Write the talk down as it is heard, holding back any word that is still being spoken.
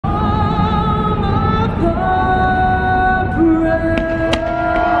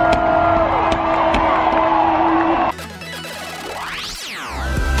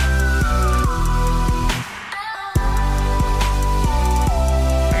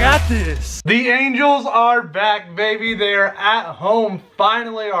got this. The Angels are back, baby. They're at home.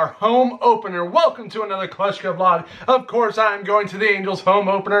 Finally, our home opener. Welcome to another Kleschka vlog. Of course, I'm going to the Angels home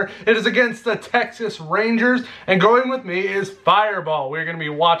opener. It is against the Texas Rangers, and going with me is Fireball. We're going to be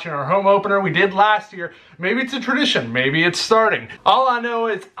watching our home opener. We did last year. Maybe it's a tradition. Maybe it's starting. All I know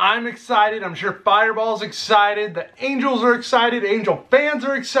is I'm excited. I'm sure Fireball's excited. The Angels are excited. Angel fans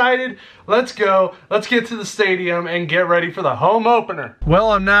are excited. Let's go. Let's get to the stadium and get ready for the home opener.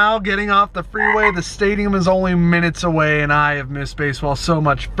 Well, I'm now getting off the freeway. The stadium is only minutes away, and I have missed baseball so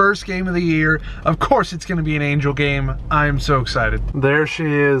much. First game of the year. Of course, it's going to be an Angel game. I'm so excited. There she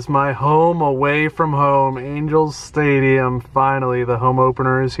is, my home away from home, Angels Stadium. Finally, the home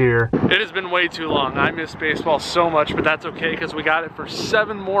opener is here. It has been way too long. I missed baseball so much, but that's okay because we got it for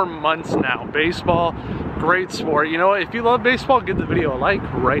 7 more months now. Baseball, great sport. You know what? If you love baseball, give the video a like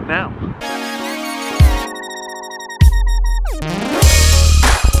right now.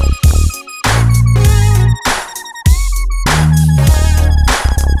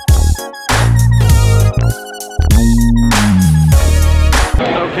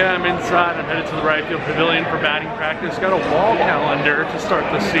 Okay, I'm inside. I'm headed to the right field pavilion for batting practice. Got a wall calendar to start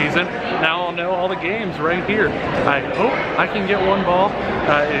the season. Now I'll know all the games right here. I hope I can get one ball.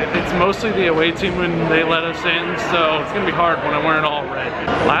 It's mostly the away team when they let us in, so it's gonna be hard when I'm wearing all red.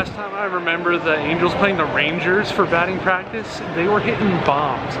 Last time I remember the Angels playing the Rangers for batting practice, they were hitting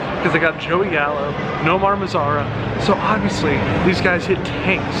bombs because they got Joey Gallo, Nomar Mazara. So obviously these guys hit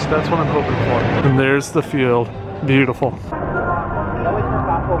tanks. That's what I'm hoping for. And there's the field. Beautiful.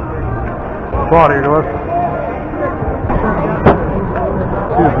 Water, you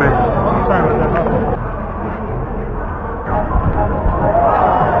excuse me.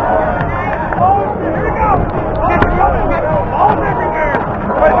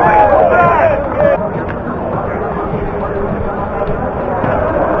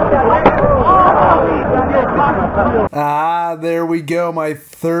 Ah, there we go. My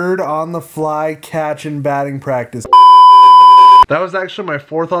third on the fly catch in batting practice. That was actually my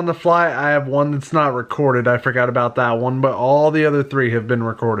 4th on the fly. I have one that's not recorded. I forgot about that one, but all the other 3 have been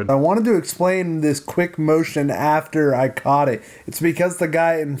recorded. I wanted to explain this quick motion after I caught it. It's because the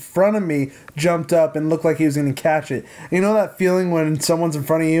guy in front of me jumped up and looked like he was going to catch it. You know that feeling when someone's in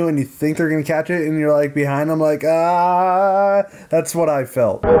front of you and you think they're going to catch it and you're like behind them like, ah, that's what I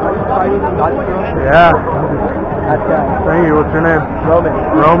felt. Yeah. Thank you. What's your name? Roman.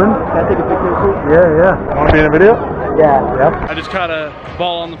 Roman? Can I take a picture of you? Yeah. Want to be in a video? Yeah. Yep. I just caught a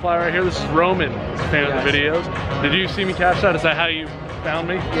ball on the fly right here. This is Roman, fan of the videos. Did you see me catch that? Is that how you found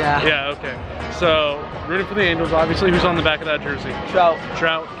me? Yeah. Yeah, okay. So, rooting for the Angels, obviously. Who's on the back of that jersey? Trout.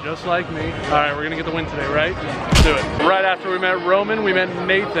 Trout, just like me. All right, we're going to get the win today, right? Yeah. Let's do it. Right after we met Roman, we met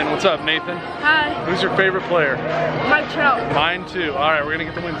Nathan. What's up, Nathan? Hi. Who's your favorite player? Mike Trout. Mine too. All right, we're going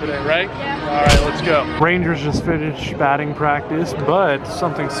to get the win today, right? Yeah. All right, let's go. Rangers just finished batting practice, but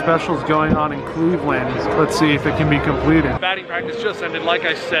something special is going on in Cleveland. Let's see if it can be completed. Batting practice just ended. Like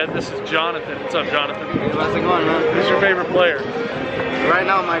I said, this is Jonathan. What's up, Jonathan? Hey, how's it going, man? Who's your favorite player? Right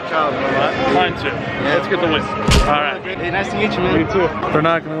now, Mike Trout. Mine too. Yeah. Let's get the win. All right. Hey, nice to meet you, man. Me too. They're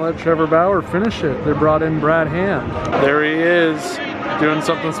not going to let Trevor Bauer finish it. They brought in Brad Hand. There he is, doing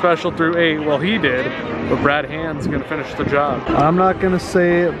something special through 8. Well, he did, but Brad Hand's going to finish the job. I'm not going to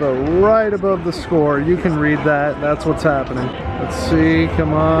say it, but right above the score, you can read that. That's what's happening. Let's see.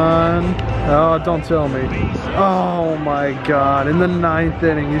 Come on. Oh, don't tell me. Oh my God. In the 9th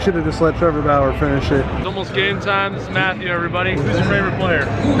inning. You should have just let Trevor Bauer finish it. It's almost game time. This is Matthew, everybody. Who's your favorite player?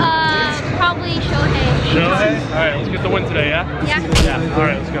 Probably Shohei. Shohei? Alright, let's get the win today, yeah? Yeah. Yeah.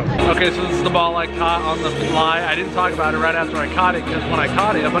 Alright, let's go. Okay, so this is the ball I caught on the fly. I didn't talk about it right after I caught it because when I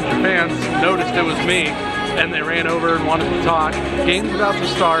caught it, a bunch of fans noticed it was me and they ran over and wanted to talk. Game's about to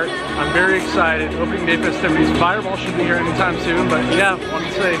start. I'm very excited. Opening day festivities. Fireball should be here anytime soon, but yeah, wanted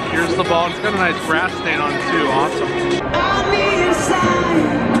to say, here's the ball. It's got a nice grass stain on it too. Awesome.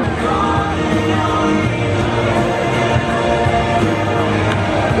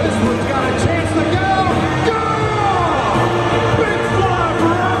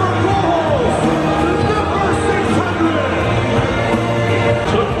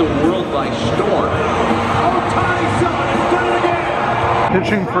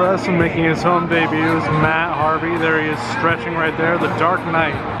 Pitching for us and making his home debut is Matt Harvey. There he is, stretching right there. The Dark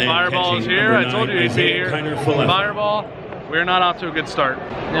Knight. Fireball is here. I told you he'd be here. Fireball, we're not off to a good start.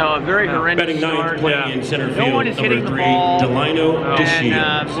 No, a very horrendous Betting ninth start. playing in center field. No one is hitting the number 3, ball. Delino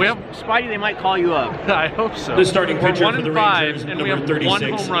And we have Spidey, they might call you up. I hope so. The starting pitcher We're for the 1-5, Rangers, and we number have 36,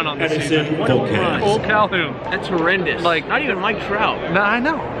 1 home run on the Edison season. Volquez. Cole Calhoun. That's horrendous. Like, not even Mike Trout. No, I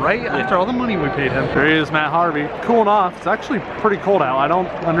know, right? After all the money we paid him. There he is, Matt Harvey, cooling off. It's actually pretty cold out. I don't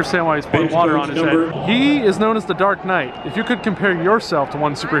understand why he's putting Bench water coach on his number- head. He is known as the Dark Knight. If you could compare yourself to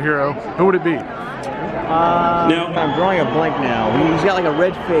one superhero, who would it be? Now, I'm drawing a blank now. He's got like a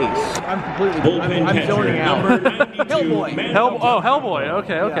red face. I'm completely. bullpen I'm catcher, zoning out. number 92, Hellboy. Matt Hellboy.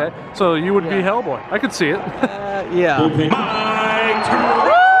 Okay, okay. So you would be Hellboy. I could see it. Yeah. Bullpen. Mike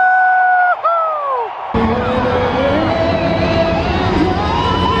Turner.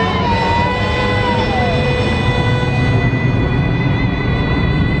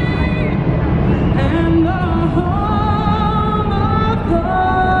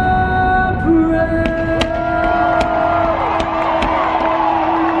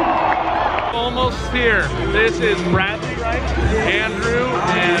 Almost here. This is Bradley, right? Andrew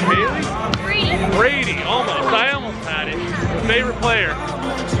and Bailey? Brady, almost. I almost had it. Favorite player?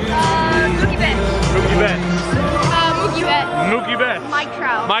 Mookie Betts. Mookie Betts. Mookie Betts. Mookie Betts. Mike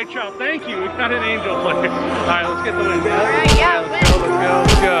Trout. Mike Trout, thank you. We got an Angel player. All right, let's get the win. Alright, yeah,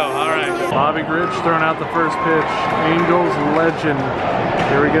 Let's go. All right. Bobby Grich throwing out the first pitch. Angels legend.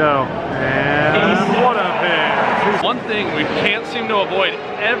 Here we go. And what a pitch. One thing we can't seem to avoid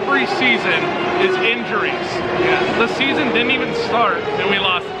every season is injuries. The season didn't even start, and we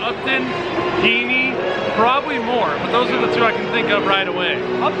lost Upton, Heaney, probably more, but those are the two I can think of right away.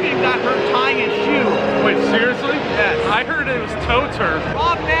 Upton got hurt tying his shoe. Wait, seriously? Yes. I heard it was toe turf.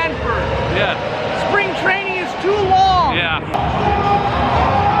 Rob Manford. Yeah. Spring training is too long. Yeah.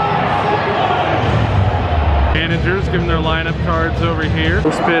 Managers giving their lineup cards over here.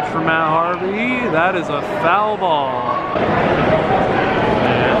 This pitch from Matt Harvey. That is a foul ball.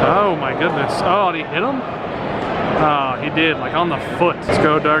 And, oh my goodness. Oh, did he hit him? Oh, he did, like on the foot. Let's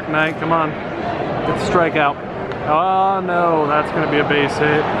go, Dark Knight. Come on. Get the strikeout. Oh no, that's gonna be a base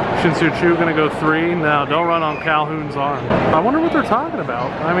hit. Shin-Soo Choo gonna go 3. No, don't run on Calhoun's arm. I wonder what they're talking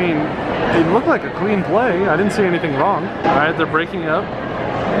about. I mean, it looked like a clean play. I didn't see anything wrong. All right, they're breaking up.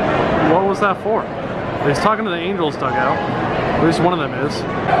 What was that for? He's talking to the Angels dugout. At least one of them is.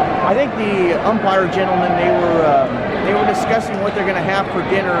 I think the umpire gentlemen, they were discussing what they're going to have for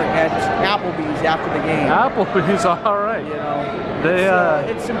dinner at Applebee's after the game. Applebee's, all right. You know, They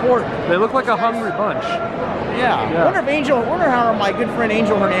it's important. they look like a hungry bunch. Yeah. Yeah. Wonder how my good friend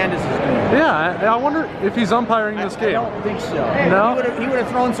Angel Hernandez is doing. Yeah, I wonder if he's umpiring this I game. don't think so. No? He would have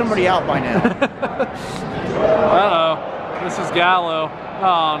thrown somebody out by now. Uh-oh. This is Gallo.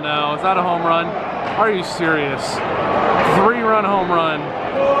 Oh no, is that a home run? Are you serious? 3-run home run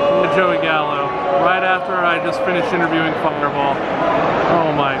to Joey Gallo right after I just finished interviewing Fireball.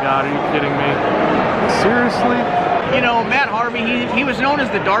 Oh my God, are you kidding me? Seriously? You know, Matt Harvey, he was known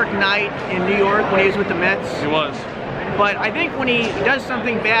as the Dark Knight in New York when he was with the Mets. He was. But I think when he does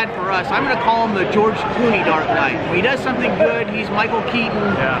something bad for us, I'm going to call him the George Clooney Dark Knight. When he does something good, he's Michael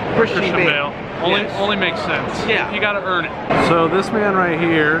Keaton, Yeah, Christian Bale. Only makes sense. Yeah. You gotta earn it. So this man right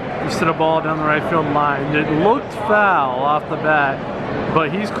here just hit a ball down the right field line. It looked foul off the bat, but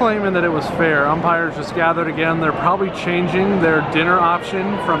he's claiming that it was fair. Umpires just gathered again. They're probably changing their dinner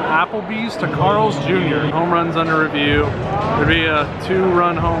option from Applebee's to Carl's Jr. Home run's under review. There'd be a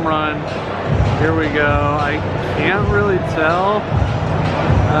 2-run home run. Here we go. I can't really tell.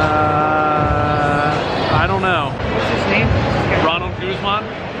 I don't know. What's his name? Ronald Guzman?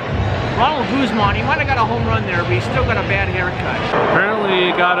 Ronald Guzman. He might have got a home run there, but he's still got a bad haircut. Apparently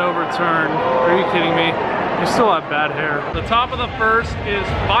it got overturned. Are you kidding me? You still have bad hair. The top of the first is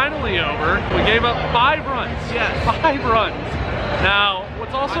finally over. We gave up 5 runs. Yes. 5 runs. Now,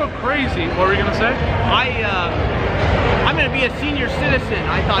 what's also crazy, what were you gonna say? I'm going to be a senior citizen,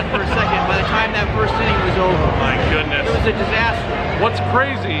 I thought for a second, by the time that first inning was over. My goodness. It was a disaster. What's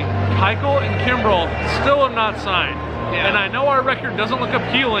crazy, Keuchel and Kimbrel still have not signed. Yeah. And I know our record doesn't look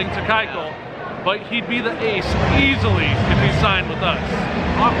appealing to Keuchel, but he'd be the ace easily if he signed with us.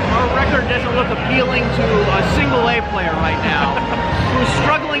 Our record doesn't look appealing to a single A player right now who's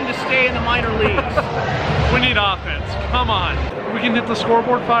struggling to stay in the minor leagues. We need offense. Come on. We can hit the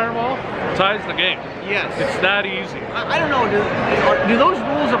scoreboard Fireball. Ties the game. Yes. It's that easy. I don't know. Do those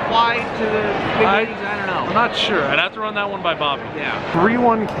rules apply to the big leagues? I don't know. I'm not sure. I'd have to run that one by Bobby. Yeah.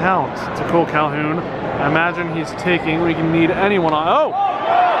 3-1 count to Cole Calhoun. I imagine he's taking. We can need anyone on. Oh!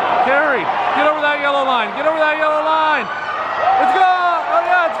 Carey! Get over that yellow line. Get over that yellow line. It's gone! Oh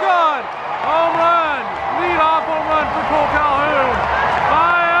yeah, it's gone! Home run! Lead off home run for Cole Calhoun.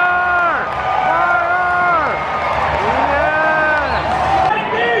 Fire! Fire! Yeah!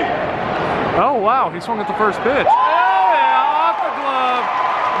 first pitch. Oh yeah, off the glove.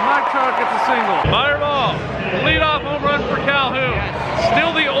 Mike Trout gets a single. Fireball. Leadoff home run for Calhoun. Yes. Still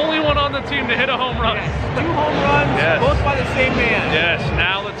the only one on the team to hit a home run. Yes. 2 home runs, Yes. both by the same man. Yes,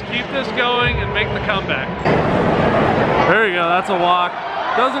 now let's keep this going and make the comeback. There you go, that's a walk.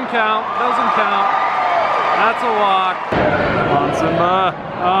 Doesn't count, doesn't count. That's a walk. Come on, Simba.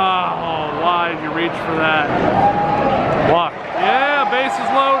 Oh, why did you reach for that? Walk. Yeah, bases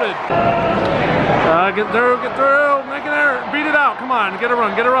loaded. Get through, make an error, beat it out. Come on, get a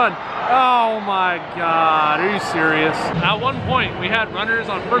run, get a run. Oh my God, are you serious? At one point, we had runners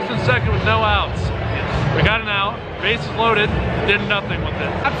on first and second with no outs. We got an out, bases loaded, did nothing with it.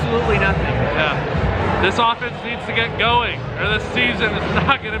 Absolutely nothing. Yeah. This offense needs to get going, or this season is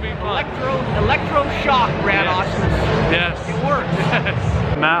not going to be fun. Electroshock, Brad Ausmus. Yes. It worked. Yes.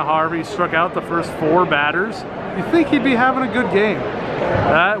 Matt Harvey struck out the first 4 batters. You'd think he'd be having a good game.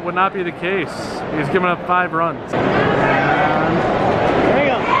 That would not be the case. He's given up 5 runs.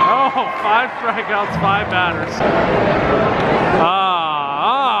 Oh, 5 strikeouts, 5 batters.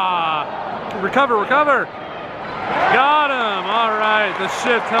 Recover, recover. Got him. All right, the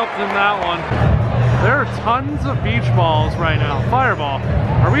shift helped in that one. There are tons of beach balls right now. Fireball.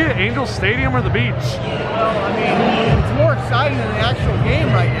 Are we at Angel Stadium or the beach? Well, I mean, it's more exciting than the actual game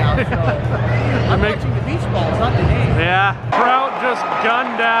right now. So I'm watching the beach balls, not the game. Yeah. Trout just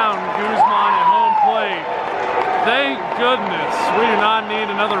gunned down Guzman at home plate. Thank goodness we do not need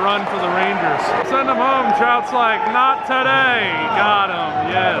another run for the Rangers. Send him home. Trout's like, not today. Got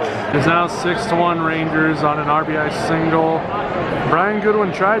him, yes. It's now 6-1 Rangers on an RBI single. Brian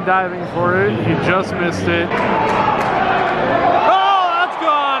Goodwin tried diving for it. He just missed it. Oh, that's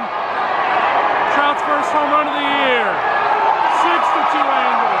gone. Trout's first home run of the year. 6-2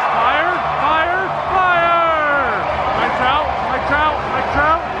 Angels. Fire, fire, fire. Mike Trout, Mike Trout, Mike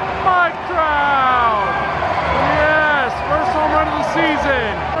Trout, Mike Trout. Yes, first home run of the season.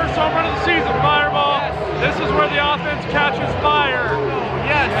 First home run of the season, Fireball. Yes. This is where the offense catches fire.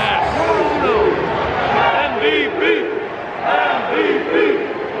 Yes. Yes. MVP. MVP.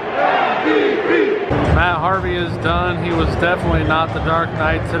 MVP. Matt Harvey is done. He was definitely not the Dark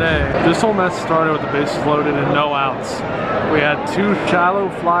Knight today. This whole mess started with the bases loaded and no outs. We had 2 shallow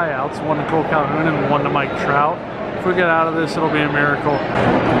flyouts, one to Cole Calhoun and one to Mike Trout. If we get out of this, it'll be a miracle.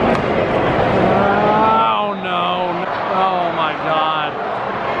 Oh no. Oh my God.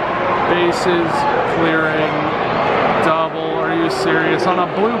 Bases clearing. Double. Are you serious? On a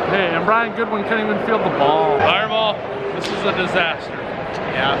blue pit. And Brian Goodwin couldn't even field the ball. Fireball. This is a disaster.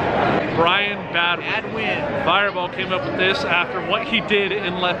 Yeah. Brian Badwin. Bad win. Fireball came up with this after what he did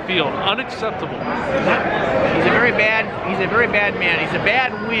in left field. Unacceptable. He's a very bad man. He's a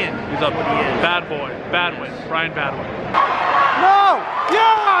bad win. He's a bad boy. Badwin. Brian Badwin. No!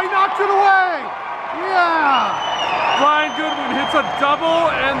 Yeah, he knocked it away! Yeah! Brian Goodwin hits a double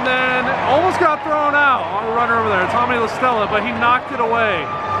and then almost got thrown out on a runner over there. Tommy LaStella, but he knocked it away.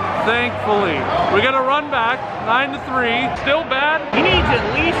 Thankfully. We got a run back, 9-3. Still bad. He needs at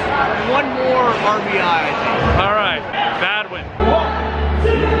least 1 more RBI, I think. All right, Badwin.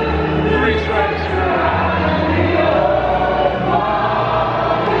 3 strikes.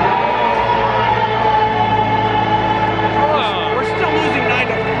 We're still losing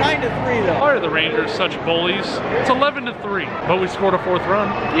 9-3 though. Why are the Rangers such bullies? It's 11-3, but we scored a 4th run.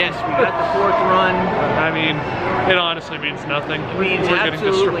 Yes, we got the 4th run. I mean, it honestly means nothing. It means We're getting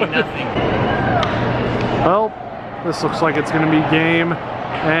absolutely destroyed. nothing. Well, this looks like it's going to be game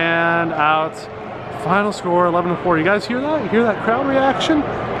and out. Final score 11-4. You guys hear that? You hear that crowd reaction?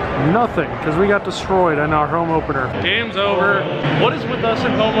 Nothing, because we got destroyed in our home opener. Game's over. What is with us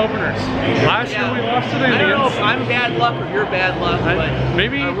in home openers? Last year we lost to the Indians. I don't know if I'm bad luck or you're bad luck, but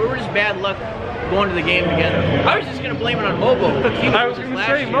maybe we were just bad luck going to the game together. I was just going to blame it on Mobo. I was going to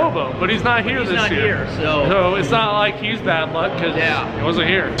say Mobo, but he's not here this year. So it's not like he's bad luck because he wasn't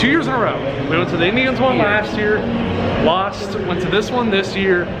here. 2 years in a row. We went to the Indians one last year, lost, went to this one this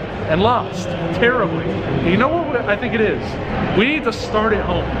year, and lost terribly. And you know what I think it is? We need to start at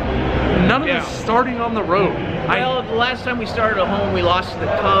home. None of this starting on the road. Well, the last time we started at home, we lost to the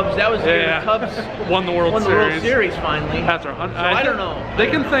Cubs. That was the year the Cubs won the World Series finally. After so I don't know. They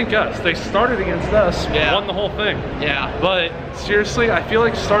can thank us. They started against us, won the whole thing. Yeah. But seriously, I feel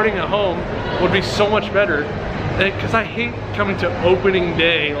like starting at home would be so much better. Because I hate coming to opening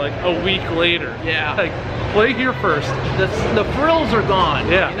day like a week later. Yeah. Like, play here first. The frills are gone.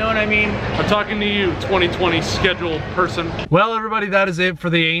 Yeah. You know what I mean? I'm talking to you, 2020 scheduled person. Well, everybody, that is it for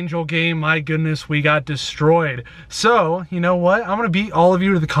the Angel game. My goodness, we got destroyed. So, you know what? I'm gonna beat all of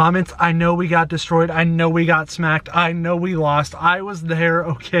you to the comments. I know we got destroyed. I know we got smacked. I know we lost. I was there,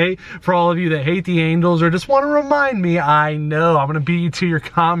 okay? For all of you that hate the Angels or just want to remind me, I know I'm gonna beat you to your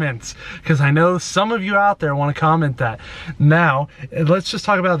comments because I know some of you out there want to comment that. Now, let's just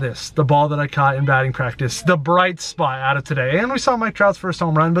talk about this. The ball that I caught in batting practice, the bright spot out of today. And we saw Mike Trout's first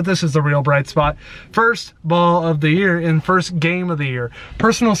home run, but this is the real bright spot. First ball of the year and first game of the year.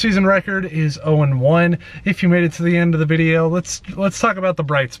 Personal season record is 0-1. If you made it to the end of the video, let's talk about the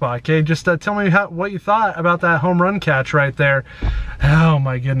bright spot, okay? Just tell me what you thought about that home run catch right there. Oh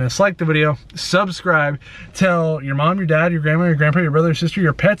my goodness. Like the video, subscribe, tell your mom, your dad, your grandma, your grandpa, your brother, your sister,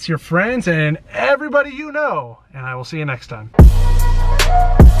 your pets, your friends, and everybody you know. And I will see you next time.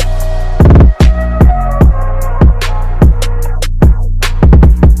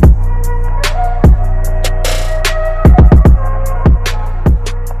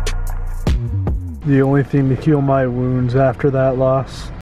 The only thing to heal my wounds after that loss